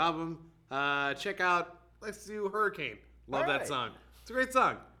released a new album. Check out. Let's do Hurricane. Love that song. It's a great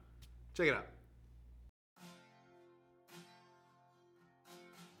song. Check it out.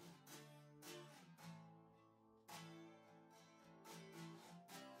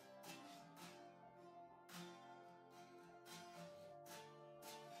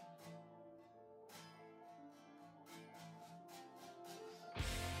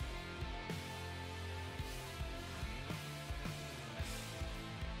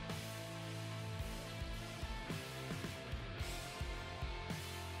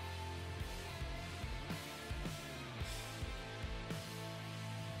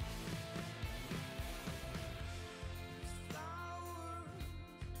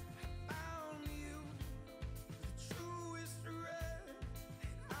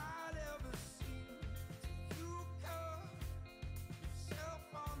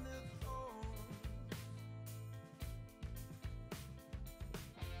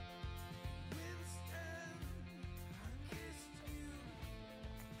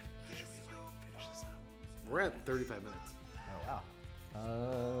 We're at 35 minutes. Oh, wow.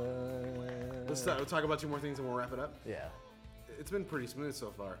 Let's talk about two more things and we'll wrap it up. Yeah. It's been pretty smooth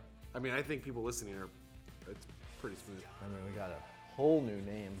so far. I mean, I think people listening it's pretty smooth. I mean, we got a whole new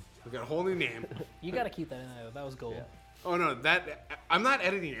name. We got a whole new name. You got to keep that in there. That was gold. Yeah. Oh, no, I'm not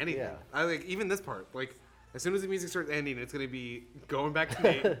editing anything. Yeah. I like, even this part, like, as soon as the music starts ending, it's going to be going back to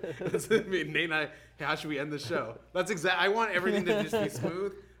Nate. It's going to be Nate and I, hey, how should we end the show? I want everything to just be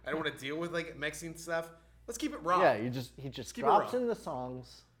smooth. I don't want to deal with, like, mixing stuff. Let's keep it raw. Yeah, he just drops in the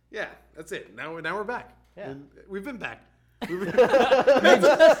songs. Yeah, that's it. Now we're back. Yeah. We've been back.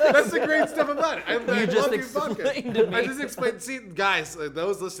 That's the great stuff about it. I love your podcast. I just explained. See, guys,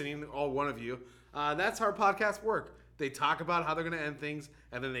 those listening, all one of you, that's how our podcasts work. They talk about how they're going to end things,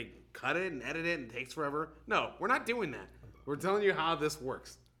 and then they cut it and edit it, and it takes forever. No, we're not doing that. We're telling you how this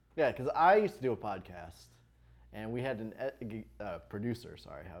works. Yeah, because I used to do a podcast, and we had a producer.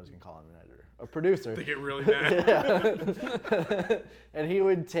 Sorry, I was going to call him an editor. A producer. They get really mad. Yeah. And he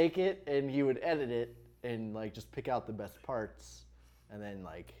would take it, and he would edit it, and like just pick out the best parts, and then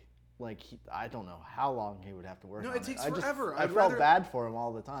I don't know how long he would have to work on it. No, it takes forever. I felt bad for him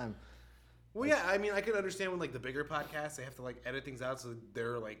all the time. Well, yeah, I mean, I could understand when like the bigger podcasts, they have to like edit things out so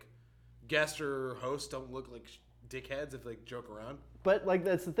their like guests or hosts don't look like dickheads if they joke around. But like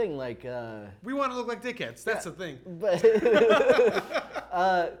that's the thing, like we want to look like dickheads. That's the thing. But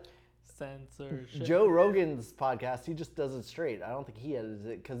censorship. Joe Rogan's podcast, he just does it straight. I don't think he edits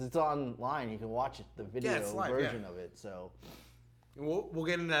it because it's online. You can watch it, the video version of it. So we'll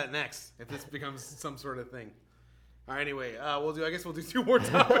get into that next if this becomes some sort of thing. All right. Anyway, I guess we'll do two more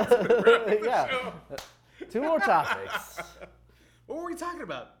topics. Yeah, 2 more topics. What were we talking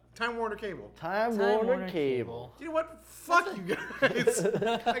about? Time Warner Cable. Time Warner Cable. You know what? Fuck you guys.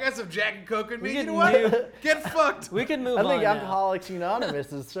 I got some Jack and Coke in me. You know what? Get fucked. We can move on. I think Alcoholics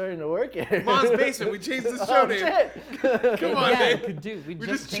Anonymous is starting to work here. Mom's Basement. We changed the show name. Shit. Come on, man. Dude, we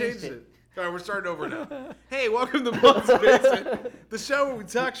just changed it. All right, we're starting over now. Hey, welcome to Mom's Basement, the show where we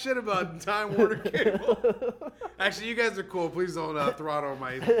talk shit about Time Warner Cable. Actually, you guys are cool. Please don't throttle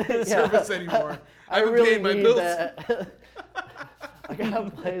my service anymore. I haven't really paid my need bills. That. I gotta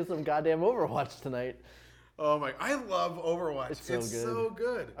play some goddamn Overwatch tonight. Oh my! I love Overwatch. It's so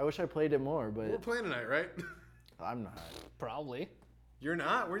good. I wish I played it more, but We're playing tonight, right? I'm not. Probably. You're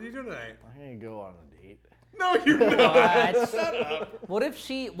not. What are you doing tonight? I'm gonna go on a date. No, you're not. What? Shut up. What if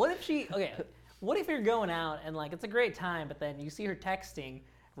she? Okay. What if you're going out and like it's a great time, but then you see her texting,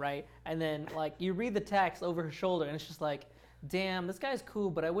 right? And then like you read the text over her shoulder, and it's just like, damn, this guy's cool,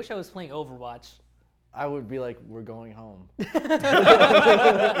 but I wish I was playing Overwatch. I would be like, we're going home.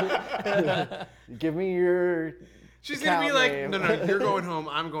 Give me your. She's gonna be like, name. no, you're going home.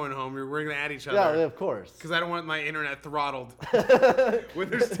 I'm going home. We're gonna add each other. Yeah, of course. Because I don't want my internet throttled when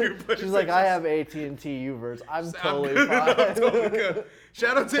there's two PlayStations. She's like, I have AT&T Uverse. I'm totally good. fine. I'm totally good.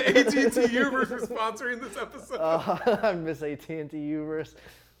 Shout out to AT&T Uverse for sponsoring this episode. I miss AT&T Uverse.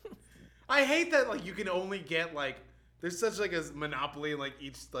 I hate that like you can only get like there's such like a monopoly in like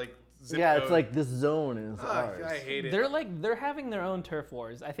each like zip Yeah, code. it's like this zone is ours. I hate it. They're having their own turf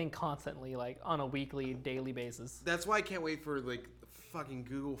wars. I think constantly, like on a weekly, daily basis. That's why I can't wait for like fucking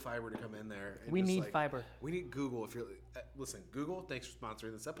Google Fiber to come in there. And We just, need like, fiber. We need Google. If you're listen, Google, thanks for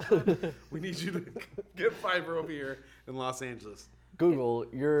sponsoring this episode. We need you to get fiber over here in Los Angeles. Google,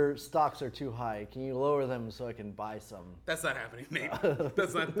 your stocks are too high. Can you lower them so I can buy some? That's not happening, Nate.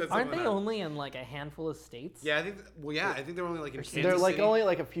 That's not. Aren't they only in like a handful of states? Yeah, I think. I think they're only like in Kansas They're like City. only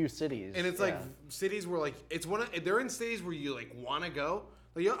like a few cities. And it's like cities where like it's one of they're in cities where you like want to go.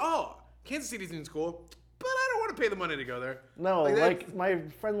 Like Kansas City seems cool, but I don't want to pay the money to go there. No, like, like my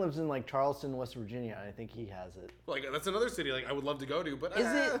friend lives in like Charleston, West Virginia, and I think he has it. Like that's another city like I would love to go to, but Is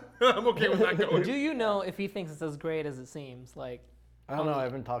it- I'm okay with not going. Do you know if he thinks it's as great as it seems? Like, I don't know. I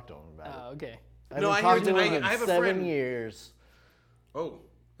haven't talked to him about it. oh, okay. I No, haven't I hear talked to it. him in I have a 7 friend- years. Oh,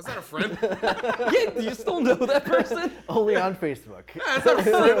 that's not a friend. Yeah, do you still know that person? Only on Facebook. That's not a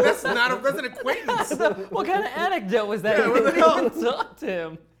friend. That's an acquaintance. What kind of anecdote was that? Yeah, You what the didn't hell? even talk to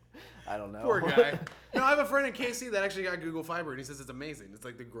him. I don't know. Poor guy. No, I have a friend in KC that actually got Google Fiber, and he says it's amazing. It's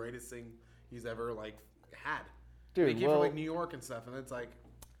like the greatest thing he's ever like had. Dude, They came from like New York and stuff, and it's like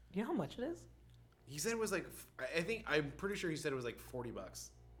You know how much it is? he said it was like I'm pretty sure he said it was like $40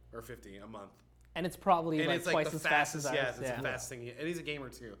 or $50 a month. And it's probably And like it's like twice the as fast as fastest. ours. Yes, it's the fastest thing. And he's a gamer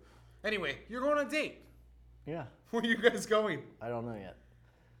too. Anyway, you're going on a date. Yeah, Where are you guys going? I don't know yet.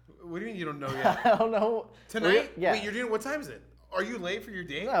 What do you mean you don't know yet? I don't know. Tonight? Yeah. Wait, you're doing what time is it? Are you late for your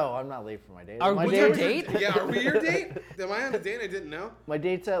date? No, I'm not late for my date. Are my we your date- date? Yeah, are we your date? Am I on a date? I didn't know. My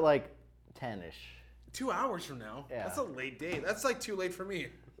date's at like 10ish. 2 hours from now. Yeah. That's a late date. That's like too late for me.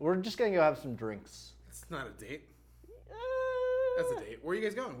 We're just gonna go have some drinks. That's not a date. That's a date. Where are you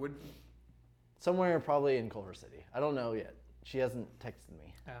guys going? Somewhere probably in Culver City. I don't know yet. She hasn't texted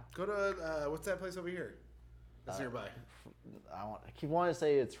me. Go to what's that place over here? That's nearby. I keep wanting to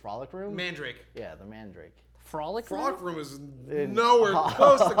say it's Frolic Room. Mandrake. Yeah, the Mandrake. Frolic Frolic Room? Room is In nowhere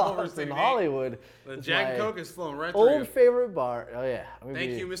close to Culver it's City. in Nate. Hollywood. The It's Jack and my Coke is flowing right through you. Old favorite bar. Oh yeah. I'm gonna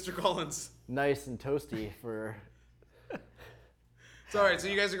Thank be you, Mr. Collins. Nice and toasty for. It's all right. So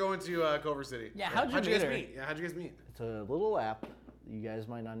you guys are going to Culver City. Yeah, how'd you how'd you meet guys her? meet? Yeah, how'd you guys meet? It's a little app that you guys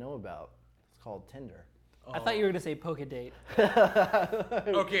might not know about. It's called Tinder. I thought you were going to say Poke Date.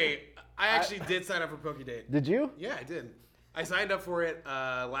 Okay, I actually did sign up for PokeDate. Did you? Yeah, I did. I signed up for it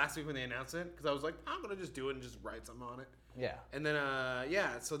last week when they announced it because I was like, I'm gonna just do it and just write something on it. Yeah. And then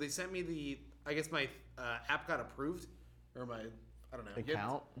so they sent me I guess my app got approved, or my I don't know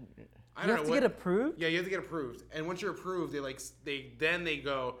Account. I You don't have know to get approved? Yeah, you have to get approved, and once you're approved, they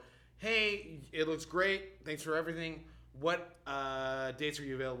go, hey, it looks great, thanks for everything. What dates are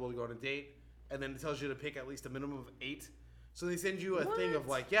you available to go on a date? And then it tells you to pick at least a minimum of 8. So they send you a thing of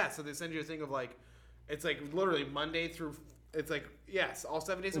like So they send you a thing of like, it's like literally Monday through. It's like all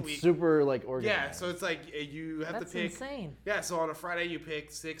 7 days a It's week. super like organized. Yeah, so it's like you have That's to pick. insane. Yeah, so on a Friday you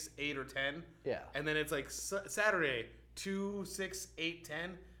pick 6, 8, or 10. Yeah. And then it's like Saturday 2, 6, 8,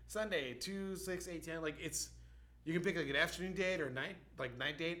 10. Sunday 2, 6, 8, 10. Like you can pick like an afternoon date or night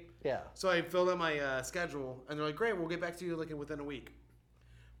date. Yeah. So I filled out my schedule, and they're like, "Great, we'll get back to you like within a week."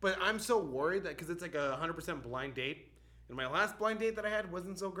 But I'm so worried that because it's like a 100% blind date, and my last blind date that I had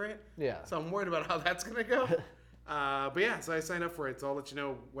wasn't so great. Yeah. So I'm worried about how that's gonna go. But yeah, so I signed up for it. So I'll let you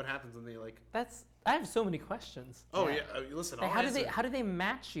know what happens when they like. I have so many questions. Oh yeah, listen. Like, I'll answer. how do they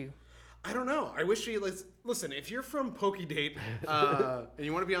match you? I don't know. I wish listen. If you're from PokeDate and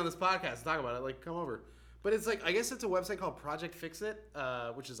you want to be on this podcast and talk about it, like come over. But it's like I guess it's a website called Project Fix It,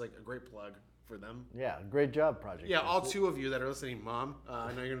 which is like a great plug for them. Yeah, great job, Project. Yeah, all two of you that are listening, Mom.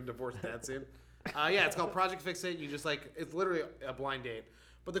 I know you're gonna divorce Dad soon. Yeah, it's called Project Fix It. You just it's literally a blind date.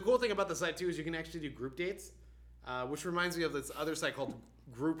 But the cool thing about the site too is you can actually do group dates, which reminds me of this other site called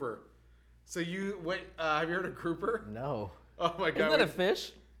Grouper. So have you heard of Grouper? No. Oh my God. Isn't that a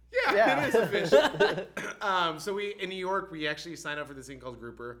fish? Yeah, it is a fish. So in New York, we actually signed up for this thing called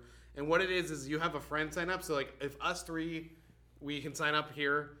Grouper. And what it is you have a friend sign up. So like if us three, we can sign up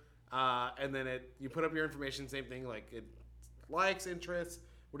here, and then you put up your information, same thing, like likes, interests,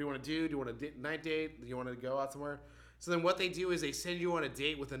 what do you want to do? Do you want a night date? Do you want to go out somewhere? So then what they do is they send you on a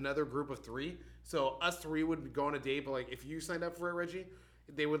date with another group of three. So us three would go on a date, but like if you signed up for it, Reggie,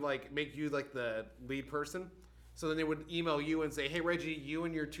 they would like make you like the lead person. So then they would email you and say, hey, Reggie, you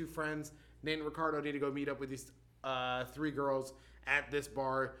and your two friends, Nate and Ricardo, need to go meet up with these three girls at this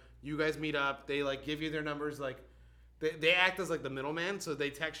bar. You guys meet up. They like give you their numbers. Like they act as like the middleman. So they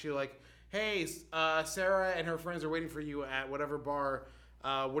text you like, hey, Sarah and her friends are waiting for you at whatever bar.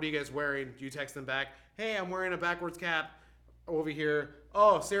 What are you guys wearing? You text them back. Hey, I'm wearing a backwards cap over here.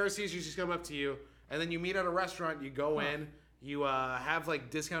 Oh, Sarah sees you. She's come up to you. And then you meet at a restaurant. You go in. You have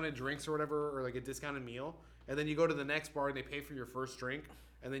like discounted drinks or whatever, or like a discounted meal. And then you go to the next bar and they pay for your first drink.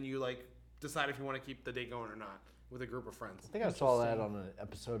 And then you like decide if you want to keep the date going or not with a group of friends. I think I saw that on an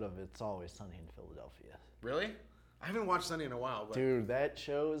episode of It's Always Sunny in Philadelphia. Really? I haven't watched Sunny in a while. But dude, that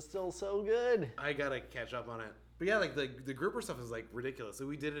show is still so good. I got to catch up on it. But yeah, like the grouper stuff is like ridiculous. So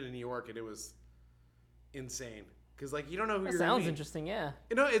we did it in New York and it was insane. Because like you don't know who That you're sounds gonna meet. interesting, yeah.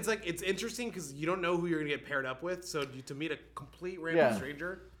 You know, it's interesting because you don't know who you're going to get paired up with. So to meet a complete random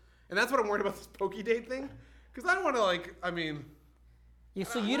stranger. And that's what I'm worried about this pokey date thing. Because I don't want to Yeah,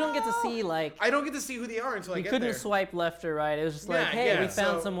 so you don't get to see like I don't get to see who they are until I get there. you couldn't swipe left or right. It was just like, hey, we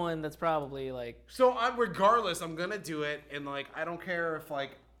found someone that's probably like. So regardless, I'm gonna do it, and like I don't care if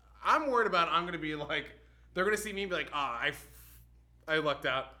like I'm worried about. I'm gonna be like they're gonna see me and be like, I lucked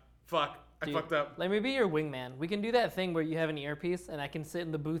out. Fuck, I fucked up. Let me be your wingman. We can do that thing where you have an earpiece and I can sit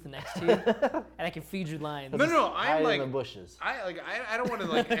in the booth next to you and I can feed you lines. No, I'm like in the bushes. I don't want to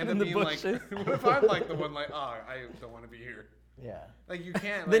like end up being like. What if I'm like the one like I don't want to be here. Yeah. Like you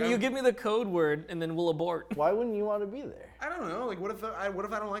can't. Then you give me the code word and then we'll abort. Why wouldn't you want to be there? I don't know. Like what if I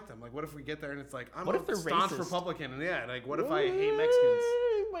don't like them? Like what if we get there and it's like I'm What if a they're staunch racist? Republican and like what if I hate Mexicans?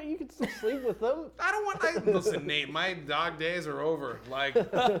 But you can still sleep with them. I don't want. Listen, Nate, my dog days are over. Like,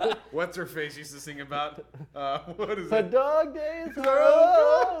 what's her face used to sing about? What is The it? dog days are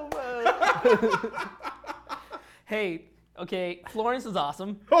over. Hey, okay, Florence is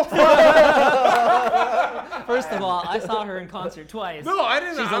awesome. First of all, I saw her in concert twice. No, I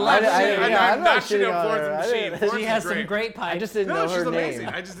didn't. She's I'm allowed not to shitting. sing. I'm not shitting shitting on on Florence her. and I Machine. didn't- Florence She is has great. some great pipes. I just didn't No, know she's her amazing.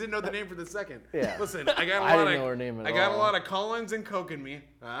 name. I just didn't know the name for the second. Yeah. Listen, I got a I lot didn't of. know her name at I got a all. lot of Collins and Coke in me.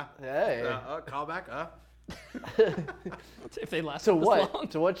 Hey. Call back. If they last So this what? long.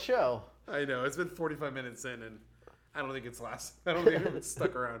 To what show? I know it's been 45 minutes in, and I don't think it's last. I don't think it's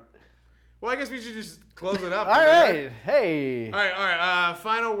stuck around. Well, I guess we should just close it up. All right. Hey. All right.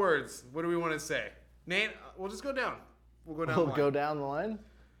 Final words. What do we want to say, Nate? We'll just go down. We'll go down. We'll the line. go down the line.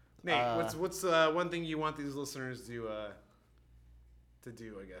 Nate, what's one thing you want these listeners to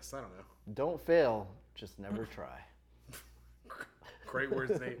do? I guess I don't know. Don't fail. Just never try. Great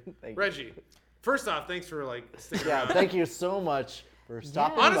words, Nate. Thank you. Reggie, first off, thanks for sticking Yeah. around. Thank you so much for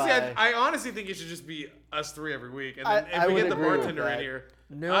stopping Honestly, by. I honestly think it should just be us three every week, and then I if we would get the agree with bartender in that. here,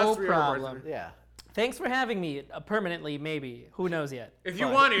 No us three are problem. bartender. Yeah. Thanks for having me permanently, maybe. Who knows yet? If you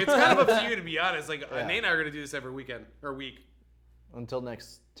But- want to, it's kind of up to you to be honest. Like Yeah. Nate and I are gonna do this every weekend or week. Until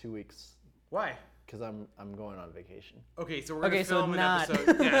next 2 weeks, Why? because I'm going on vacation. Okay, so we're gonna Okay, so film an not-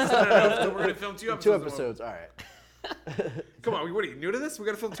 episode. Yeah, so we're gonna film 2 episodes. 2 in one- episodes. All right. Come on, what are you new to this? We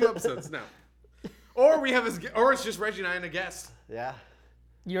gotta film 2 episodes now. Or we have or it's just Reggie and I and a guest. Yeah.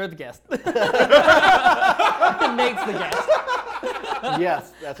 You're the guest. Nate's the guest.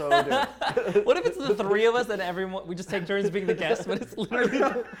 Yes, that's what we're doing. What if it's the three of us and everyone we just take turns being the guest, but it's literally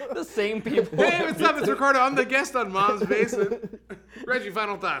the same people? Hey, what's up? It's Ricardo. I'm the guest on Mom's Basement. Reggie,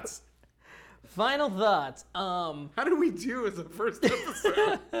 final thoughts. Final thoughts. How did we do as a first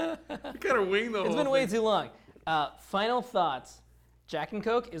episode? We kind of winged the whole It's thing. been way too long. Final thoughts. Jack and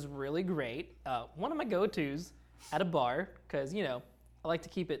Coke is really great. One of my go-tos at a bar, because, I like to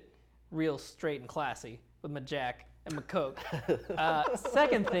keep it real straight and classy with my Jack and my Coke.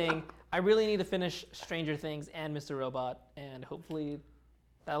 Second thing, I really need to finish Stranger Things and Mr. Robot, and hopefully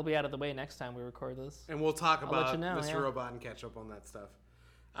that'll be out of the way next time we record this. And we'll talk let about you know, Mr. yeah. Robot and catch up on that stuff.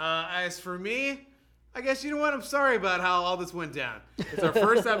 As for me, I guess you know what? I'm sorry about how all this went down. It's our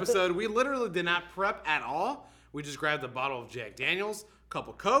first episode. We literally did not prep at all. We just grabbed a bottle of Jack Daniels, a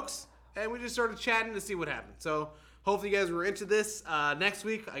couple Cokes, and we just started chatting to see what happened. So hopefully you guys were into this. Next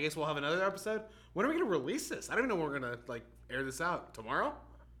week, I guess we'll have another episode. When are we going to release this? I don't even know when we're going to air this out. Tomorrow?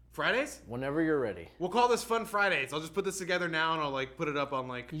 Fridays? Whenever you're ready. We'll call this Fun Fridays. I'll just put this together now and I'll put it up on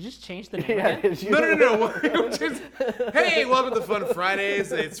You just changed the name again? No. Hey, welcome to Fun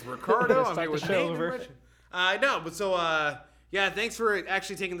Fridays. It's Ricardo. I'm here with show over. Yeah, thanks for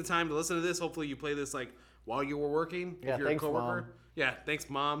actually taking the time to listen to this. Hopefully you play this while you were working. Yeah, if you're thanks, a coworker. Mom. Yeah, thanks,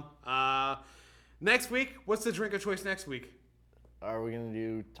 Mom. Next week, what's the drink of choice next week? Are we going to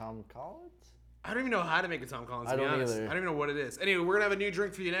do Tom Collins? I don't even know how to make a Tom Collins, to I be don't honest. either. I don't even know what it is. Anyway, we're going to have a new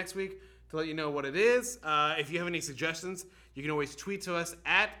drink for you next week to let you know what it is. If you have any suggestions, you can always tweet to us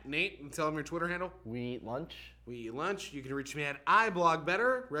at Nate and tell them your Twitter handle. We eat lunch. We eat lunch. You can reach me at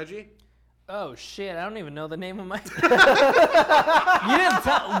iBlogBetter. Reggie? Oh shit! I don't even know the name of my. You didn't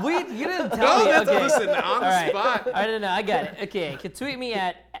tell me. Okay. Listen, on the spot. I don't know. I got it. Okay, you can tweet me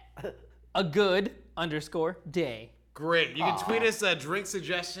at @agood_day. Great. You can tweet us drink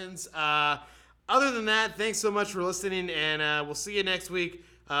suggestions. Other than that, thanks so much for listening, and we'll see you next week.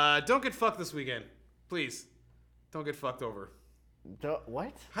 Don't get fucked this weekend, please. Don't get fucked over.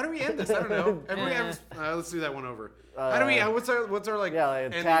 What? How do we end this? I don't know. Let's do that one over. How do we? What's our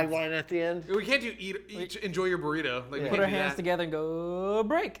tagline at the end? We can't do enjoy your burrito. Put our hands together and go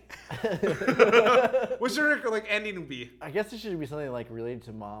break. What's your ending be? I guess it should be something related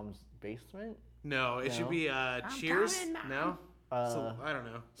to Mom's basement. No, it should be cheers. Coming, no, I I don't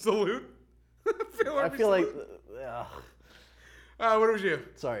know. Salute. I feel like. What was you?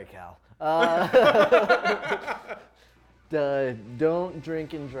 Sorry, Cal. Don't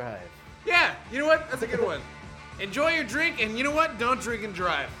drink and drive. Yeah, you know what? That's a good one. Enjoy your drink, and you know what? Don't drink and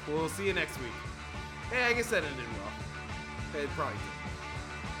drive. We'll see you next week. Hey, I guess that ended well. It probably did.